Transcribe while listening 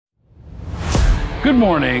Good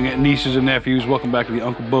morning, nieces and nephews. Welcome back to the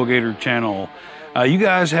Uncle Bogator channel. You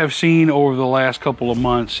guys have seen over the last couple of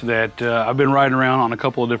months that I've been riding around on a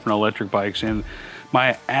couple of different electric bikes, and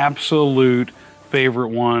my absolute favorite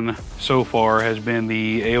one so far has been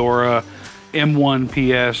the Eahora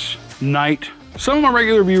M1PS Night. Some of my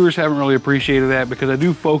regular viewers haven't really appreciated that because I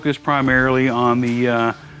do focus primarily on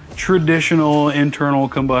the traditional internal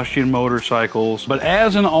combustion motorcycles, but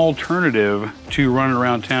as an alternative to running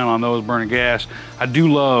around town on those burning gas, I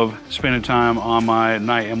do love spending time on my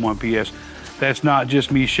Night M1PS. That's not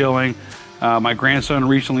just me shilling. My grandson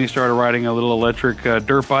recently started riding a little electric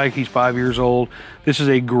dirt bike. He's 5 years old. This is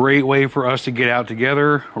a great way for us to get out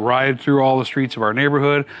together, ride through all the streets of our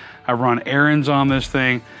neighborhood. I run errands on this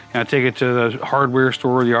thing, and I take it to the hardware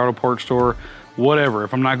store, the auto parts store, whatever.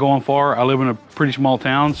 If I'm not going far, I live in a pretty small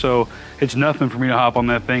town, so it's nothing for me to hop on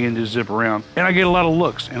that thing and just zip around. And I get a lot of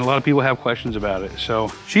looks, and a lot of people have questions about it.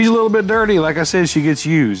 So she's a little bit dirty. Like I said, she gets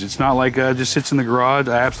used. It's not like just sits in the garage.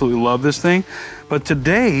 I absolutely love this thing. But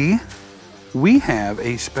today, we have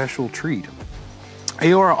a special treat.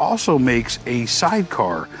 Eahora also makes a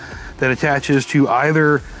sidecar that attaches to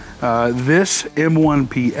either this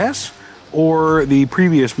M1PS or the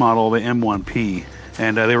previous model, the M1P.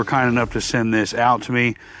 And they were kind enough to send this out to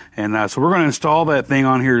me. And so we're going to install that thing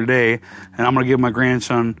on here today. And I'm going to give my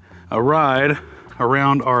grandson a ride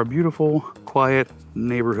around our beautiful, quiet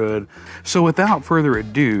neighborhood. So without further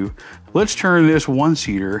ado, let's turn this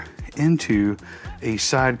one-seater into a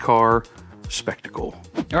sidecar spectacle.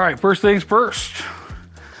 All right, first things first.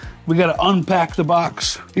 We got to unpack the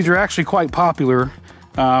box. These are actually quite popular.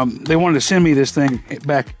 They wanted to send me this thing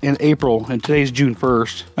back in April, and today's June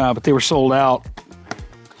 1st, but they were sold out.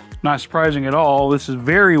 Not surprising at all. This is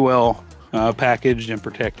very well packaged and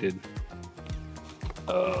protected.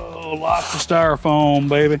 Oh, lots of styrofoam,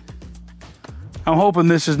 baby. I'm hoping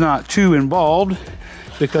this is not too involved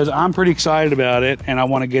because I'm pretty excited about it and I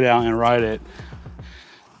want to get out and ride it.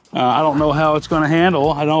 I don't know how it's going to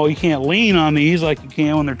handle. I know you can't lean on these like you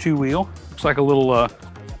can when they're two-wheel. Looks like a little, looks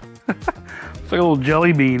like a little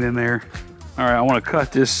jelly bean in there. All right, I want to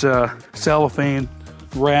cut this cellophane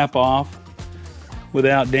wrap off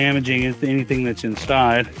without damaging anything that's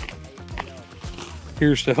inside.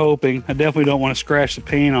 Here's to hoping. I definitely don't want to scratch the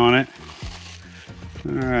paint on it.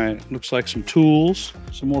 All right, looks like some tools,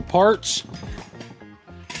 some more parts.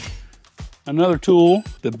 Another tool,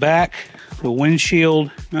 the back, the windshield,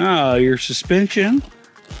 your suspension.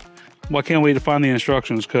 Well, I can't wait to find the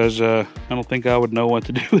instructions because I don't think I would know what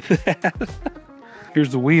to do with that.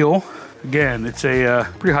 Here's the wheel. Again, it's a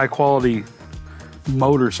pretty high quality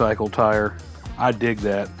motorcycle tire. I dig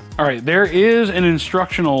that. All right, there is an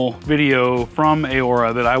instructional video from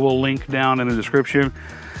Eahora that I will link down in the description.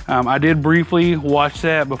 I did briefly watch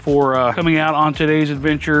that before coming out on today's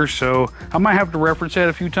adventure, so I might have to reference that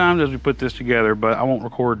a few times as we put this together, but I won't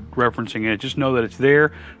record referencing it. Just know that it's there,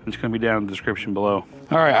 and it's going to be down in the description below.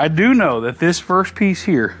 All right, I do know that this first piece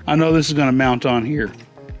here, I know this is going to mount on here,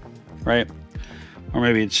 right? Or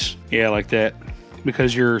maybe it's, yeah, like that,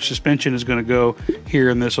 because your suspension is going to go here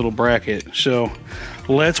in this little bracket. So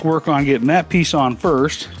let's work on getting that piece on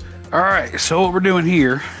first. All right, so what we're doing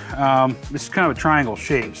here, this is kind of a triangle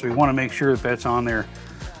shape, so we want to make sure that that's on there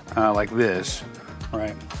like this,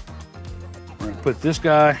 right? We're going to put this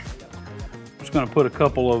guy, just going to put a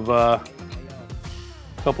couple of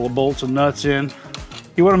bolts and nuts in.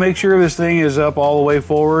 You want to make sure this thing is up all the way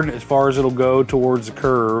forward as far as it'll go towards the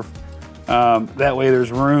curve. That way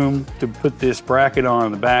there's room to put this bracket on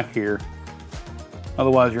in the back here.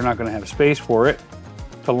 Otherwise you're not going to have space for it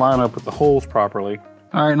to line up with the holes properly.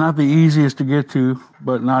 All right, not the easiest to get to,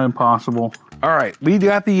 but not impossible. All right, we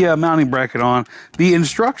got the mounting bracket on. The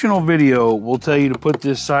instructional video will tell you to put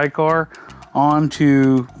this sidecar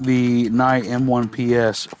onto the Night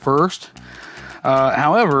M1PS first.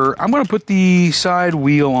 However, I'm going to put the side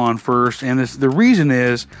wheel on first, and the reason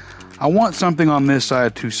is I want something on this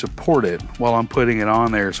side to support it while I'm putting it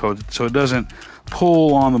on there so it doesn't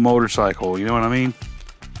pull on the motorcycle, you know what I mean?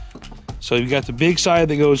 So you've got the big side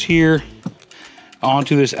that goes here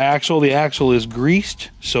onto this axle. The axle is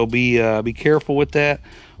greased, so be careful with that.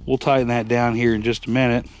 We'll tighten that down here in just a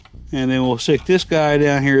minute. And then we'll stick this guy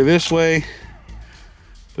down here this way,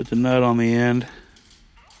 put the nut on the end,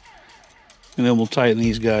 and then we'll tighten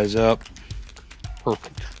these guys up.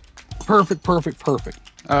 Perfect. Perfect, perfect, perfect.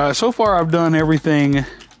 So far I've done everything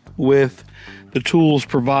with the tools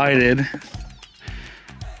provided.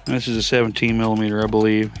 This is a 17 millimeter, I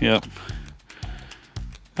believe. Yep.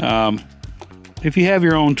 If you have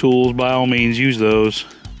your own tools, by all means use those.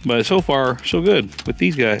 But so far, so good with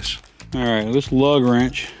these guys. All right, this lug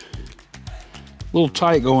wrench, a little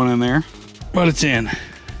tight going in there. but it's in.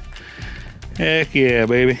 Heck yeah,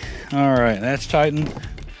 baby. All right, that's tightened.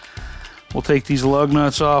 We'll take these lug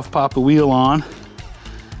nuts off, pop the wheel on.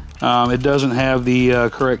 It doesn't have the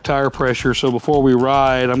correct tire pressure, so before we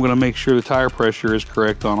ride, I'm gonna make sure the tire pressure is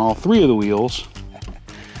correct on all 3 of the wheels.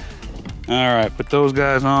 All right, put those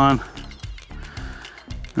guys on.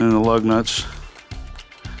 And the lug nuts.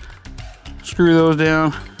 Screw those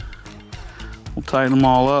down. We'll tighten them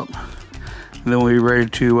all up. And then we'll be ready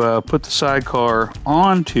to put the sidecar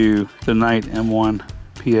onto the Knight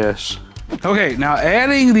M1PS. Okay, now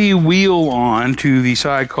adding the wheel on to the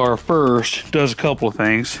sidecar first does a couple of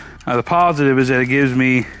things. The positive is that it gives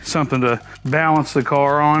me something to balance the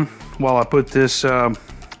car on while I put this connector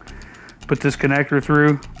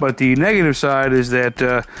through. But the negative side is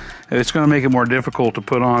that it's going to make it more difficult to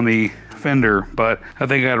put on the fender. But I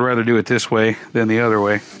think I'd rather do it this way than the other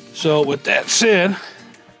way. So with that said,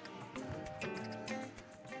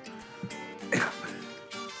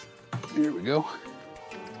 here we go.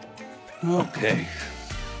 Okay.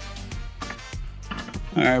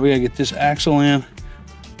 All right, we gotta get this axle in.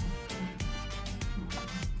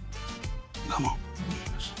 Come on.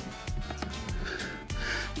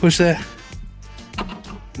 Push that.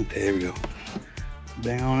 Okay, there we go.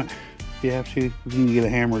 Bang on it. If you have to. If you can get a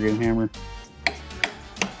hammer, get a hammer.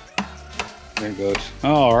 There it goes.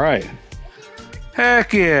 All right.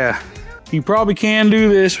 Heck yeah. You probably can do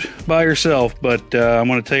this by yourself, but I'm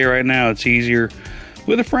gonna tell you right now, it's easier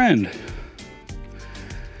with a friend.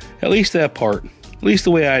 At least that part. At least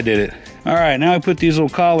the way I did it. All right, now I put these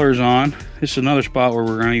little collars on. This is another spot where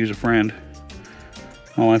we're gonna use a friend.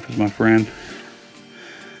 My wife is my friend.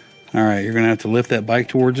 All right, you're gonna have to lift that bike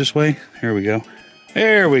towards this way. Here we go.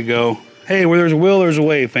 There we go. Hey, where there's a will, there's a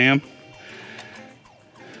way, fam.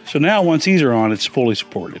 So now once these are on, it's fully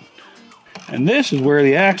supported. And this is where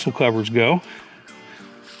the axle covers go.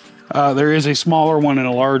 There is a smaller one and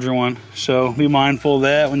a larger one, so be mindful of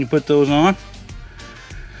that when you put those on.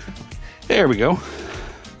 There we go.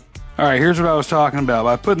 All right, here's what I was talking about.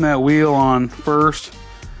 By putting that wheel on first,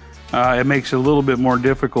 it makes it a little bit more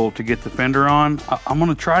difficult to get the fender on. I'm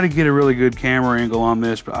gonna try to get a really good camera angle on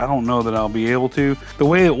this, but I don't know that I'll be able to. The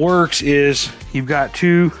way it works is you've got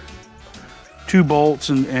two bolts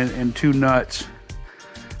and 2 nuts.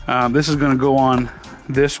 This is gonna go on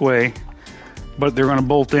this way, but they're gonna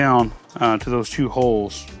bolt down to those 2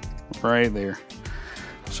 holes right there.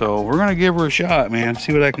 So we're gonna give her a shot, man,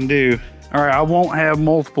 see what I can do. All right, I won't have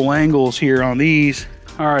multiple angles here on these.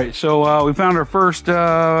 All right, so we found our first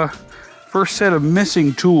set of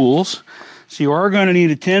missing tools. So you are gonna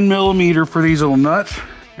need a 10mm for these little nuts,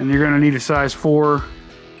 and you're gonna need a size 4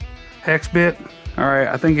 hex bit. All right,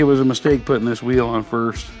 I think it was a mistake putting this wheel on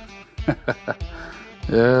first.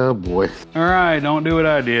 Oh boy. All right, don't do what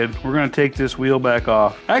I did. We're gonna take this wheel back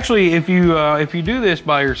off. Actually, if you do this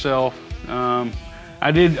by yourself, I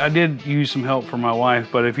did use some help from my wife,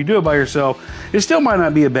 but if you do it by yourself, it still might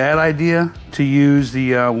not be a bad idea to use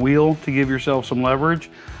the wheel to give yourself some leverage.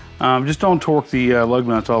 Just don't torque the lug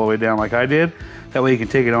nuts all the way down like I did. That way you can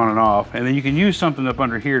take it on and off. And then you can use something up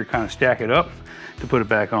under here to kind of stack it up to put it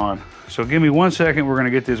back on. So give me 1 second, we're gonna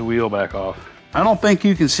get this wheel back off. I don't think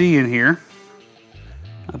you can see in here.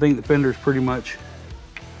 I think the fender's pretty much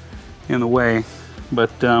in the way,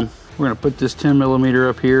 but we're gonna put this 10mm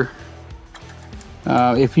up here.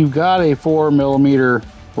 If you've got a 4mm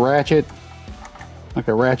ratchet, like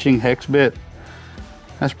a ratcheting hex bit,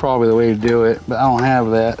 that's probably the way to do it, but I don't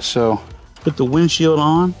have that. So put the windshield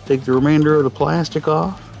on, take the remainder of the plastic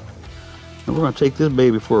off, and we're gonna take this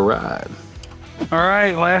baby for a ride. All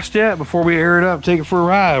right, last step before we air it up, take it for a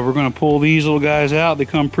ride. We're gonna pull these little guys out. They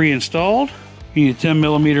come pre-installed. You need a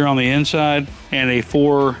 10mm on the inside and a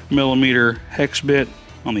 4mm hex bit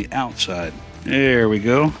on the outside. There we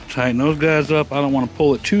go. Tighten those guys up. I don't want to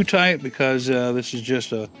pull it too tight because this is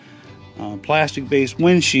just a plastic-based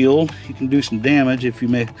windshield. You can do some damage if you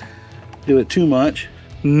may do it too much.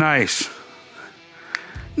 Nice.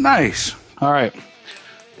 Nice. All right.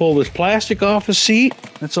 Pull this plastic off the seat.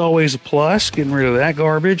 That's always a plus. Getting rid of that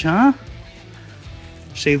garbage, huh?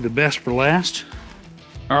 Save the best for last.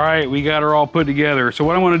 All right, we got her all put together. So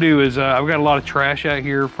what I want to do is I've got a lot of trash out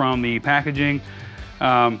here from the packaging.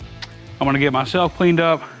 I'm gonna get myself cleaned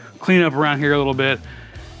up, clean up around here a little bit,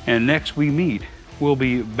 and next we meet, we'll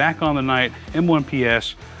be back on the Knight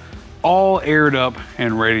M1PS, all aired up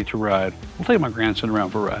and ready to ride. We'll take my grandson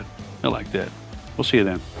around for a ride. I like that. We'll see you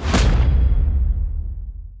then.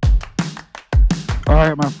 All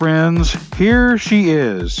right, my friends, here she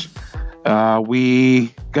is.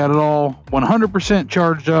 We got it all 100%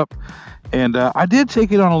 charged up And I did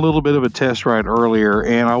take it on a little bit of a test ride earlier,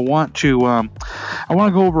 and I want to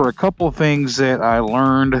go over a couple of things that I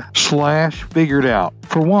learned / figured out.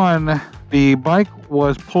 For one, the bike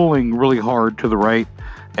was pulling really hard to the right,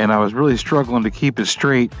 and I was really struggling to keep it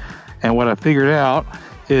straight. And what I figured out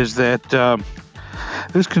is that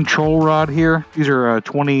this control rod here, these are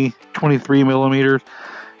 23 millimeters.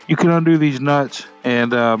 You can undo these nuts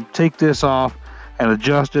and take this off and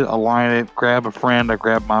adjust it, align it, grab a friend. I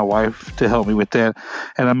grabbed my wife to help me with that,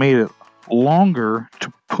 and I made it longer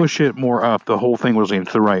to push it more up. The whole thing was leaning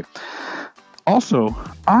to the right. Also,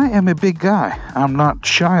 I am a big guy. I'm not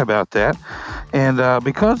shy about that. And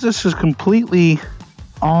because this is completely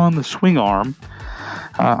on the swing arm,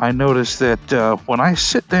 I noticed that when I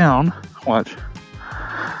sit down, watch,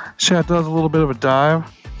 see how it does a little bit of a dive?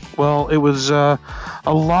 Well, it was a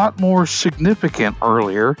lot more significant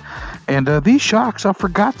earlier. And these shocks, I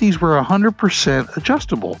forgot these were 100%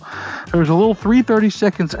 adjustable. There was a little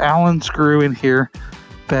 3/32 Allen screw in here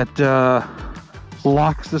that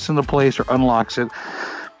locks this into place or unlocks it.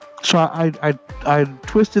 So I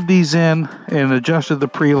twisted these in and adjusted the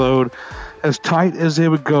preload as tight as they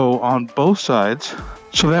would go on both sides,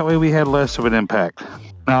 so that way we had less of an impact.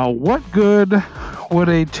 Now, what good would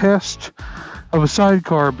a test of a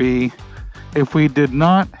sidecar be if we did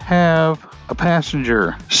not have a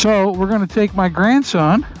passenger? So we're going to take my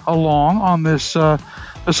grandson along on this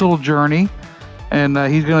little journey, and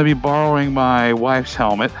he's going to be borrowing my wife's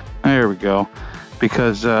helmet. There we go.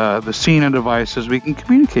 Because the Cena devices, we can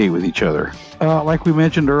communicate with each other. Like we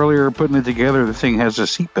mentioned earlier, putting it together, the thing has a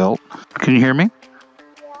seatbelt. Can you hear me?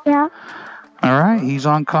 Yeah. All right, he's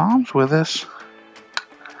on comms with us.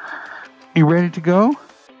 You ready to go?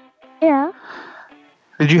 Yeah.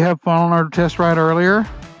 Did you have fun on our test ride earlier?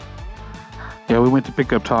 Yeah, we went to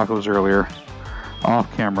pick up tacos earlier,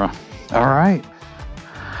 off camera. All right,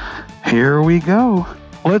 here we go.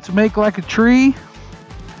 Let's make like a tree.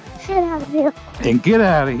 Get out of here. And get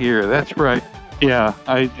out of here. That's right. Yeah,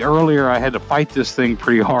 earlier I had to fight this thing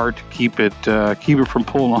pretty hard to keep it from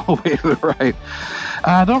pulling all the way to the right.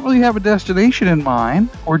 I don't really have a destination in mind.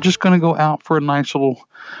 We're just going to go out for a nice little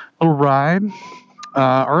ride.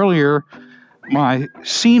 Earlier, my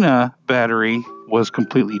Cena battery was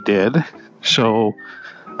completely dead, so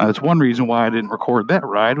that's one reason why I didn't record that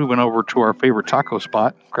ride. We went over to our favorite taco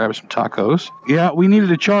spot, grabbed some tacos. Yeah, we needed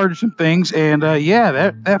to charge some things, and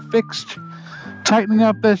that fixed. Tightening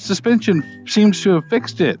up that suspension seems to have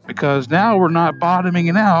fixed it, because now we're not bottoming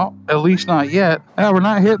it out, at least not yet. We're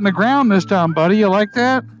not hitting the ground this time, buddy. You like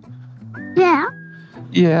that? Yeah.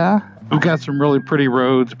 Yeah. We've got some really pretty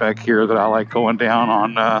roads back here that I like going down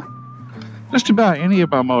on just about any of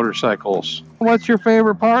my motorcycles. What's your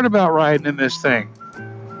favorite part about riding in this thing?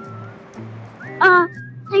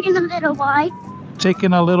 Taking a little ride.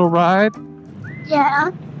 Taking a little ride? Yeah.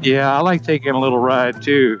 Yeah, I like taking a little ride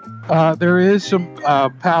too. There is some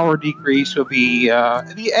power decrease with the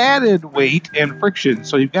added weight and friction.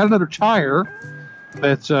 So you've got another tire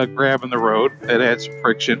that's grabbing the road that adds some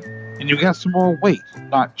friction, and you've got some more weight.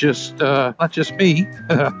 Not just me,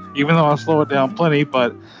 even though I'll slow it down plenty.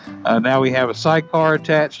 But now we have a sidecar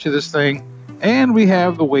attached to this thing, and we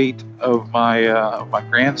have the weight of my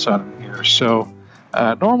grandson in here. So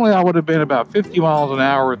normally I would have been about 50 miles an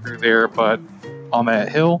hour through there, but on that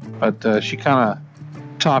hill. But she kind of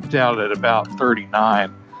topped out at about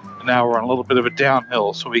 39. And now we're on a little bit of a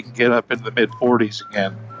downhill, so we can get up into the mid 40s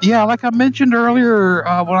again. Yeah, like I mentioned earlier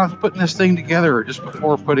when I was putting this thing together, just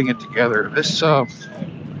before putting it together, this I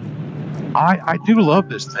do love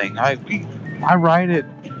this thing. I ride it,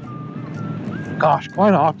 gosh,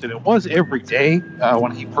 quite often. It was every day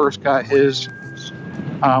when he first got his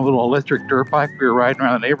little electric dirt bike. We were riding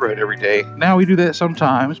around the neighborhood every day. Now we do that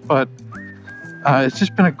sometimes, but it's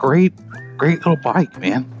just been a great little bike,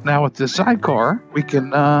 man. Now with the sidecar, we can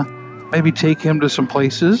maybe take him to some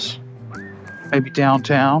places, maybe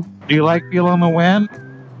downtown. Do you like feeling the wind?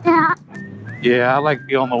 Yeah. Yeah, I like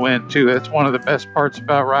feeling the wind too. That's one of the best parts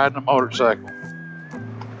about riding a motorcycle.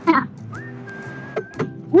 Yeah.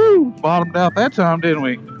 Woo! Bottomed out that time, didn't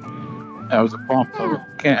we? That was a bump, though.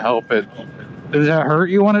 Can't help it. Does that hurt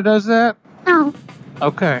you when it does that? No.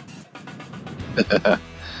 Okay. I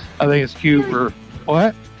think it's cute for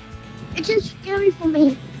what? It's just scary for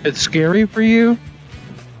me. It's scary for you?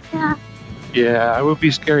 Yeah. Yeah, it would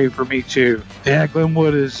be scary for me too. Yeah,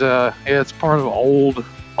 Glenwood is it's part of old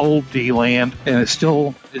DeLand, and it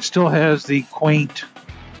still has the quaint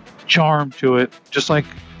charm to it. Just like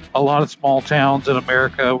a lot of small towns in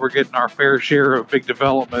America, we're getting our fair share of big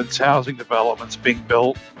developments, housing developments being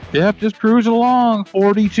built. Yep, just cruising along,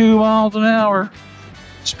 42 miles an hour.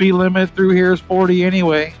 Speed limit through here is 40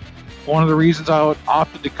 anyway. One of the reasons I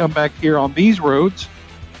opted to come back here on these roads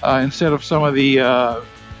instead of some of the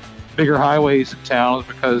bigger highways in town is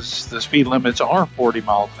because the speed limits are 40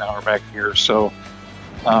 miles an hour back here. So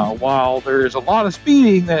while there's a lot of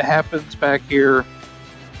speeding that happens back here,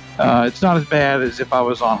 it's not as bad as if I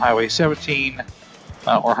was on Highway 17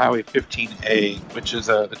 or Highway 15A, which is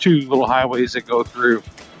the two little highways that go through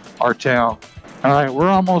our town. All right, we're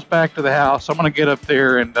almost back to the house. I'm going to get up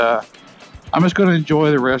there and I'm just going to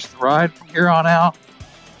enjoy the rest of the ride from here on out.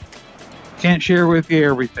 Can't share with you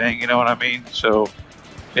everything, you know what I mean? So,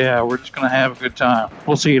 yeah, we're just going to have a good time.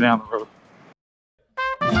 We'll see you down the road.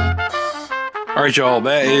 All right, y'all,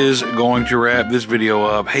 that is going to wrap this video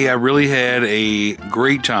up. Hey, I really had a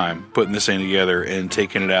great time putting this thing together and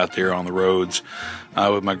taking it out there on the roads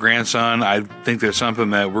with my grandson. I think that's something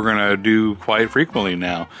that we're going to do quite frequently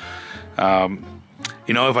now.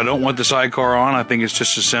 You know, if I don't want the sidecar on, I think it's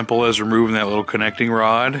just as simple as removing that little connecting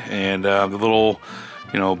rod and the little,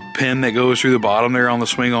 you know, pin that goes through the bottom there on the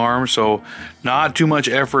swing arm. So not too much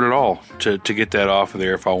effort at all to get that off of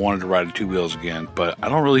there if I wanted to ride the two wheels again. But I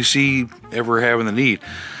don't really see ever having the need.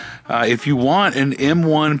 If you want an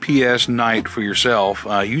M1PS Night for yourself,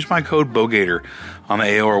 use my code Bogator on the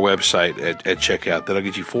Eahora website at checkout. That'll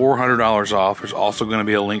get you $400 off. There's also going to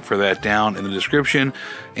be a link for that down in the description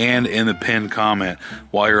and in the pinned comment.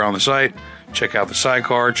 While you're on the site, check out the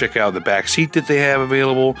sidecar, check out the back seat that they have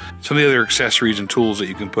available, some of the other accessories and tools that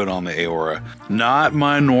you can put on the Eahora. Not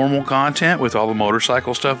my normal content with all the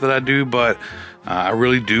motorcycle stuff that I do, but I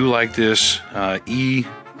really do like this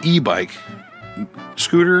e-bike,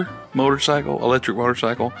 scooter, motorcycle, electric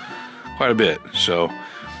motorcycle, quite a bit. So,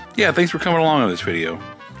 yeah, thanks for coming along on this video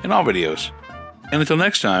and all videos. And until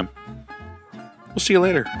next time, we'll see you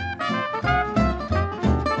later.